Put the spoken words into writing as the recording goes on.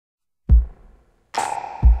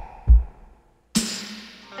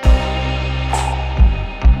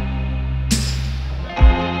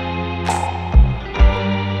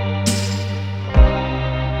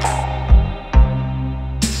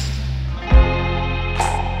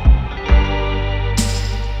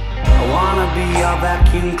be your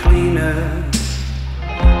vacuum cleaner,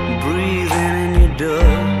 breathing in your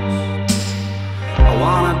dust. I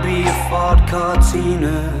wanna be a Ford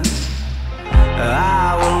Cortina,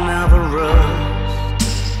 I will never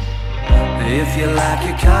rust. If you like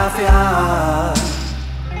your coffee hot,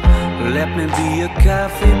 let me be a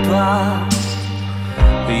coffee pot.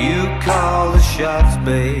 You call the shots,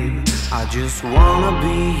 babe, I just wanna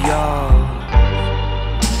be yours.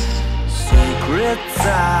 Secrets I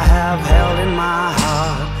have held in my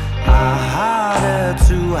heart are harder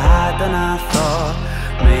to hide than I thought.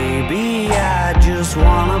 Maybe I just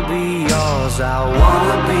wanna be yours. I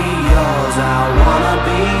wanna be yours. I wanna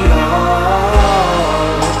be yours.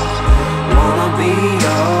 Wanna be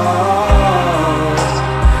yours.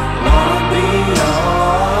 Wanna be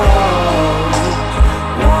yours.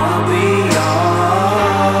 Wanna be yours.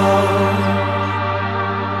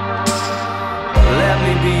 Let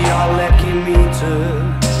me be your lucky meter,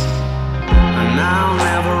 and I'll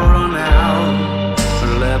never run out.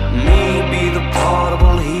 Let me be the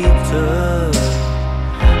portable heater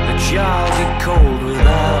that y'all get cold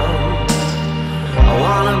without. I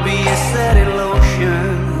wanna be a steady lotion,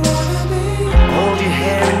 hold your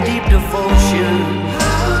hair in deep devotion,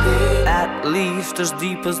 at least as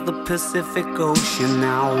deep as the Pacific Ocean.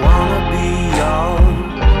 I wanna be yours.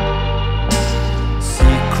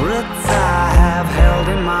 Secrets I have held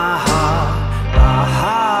in my heart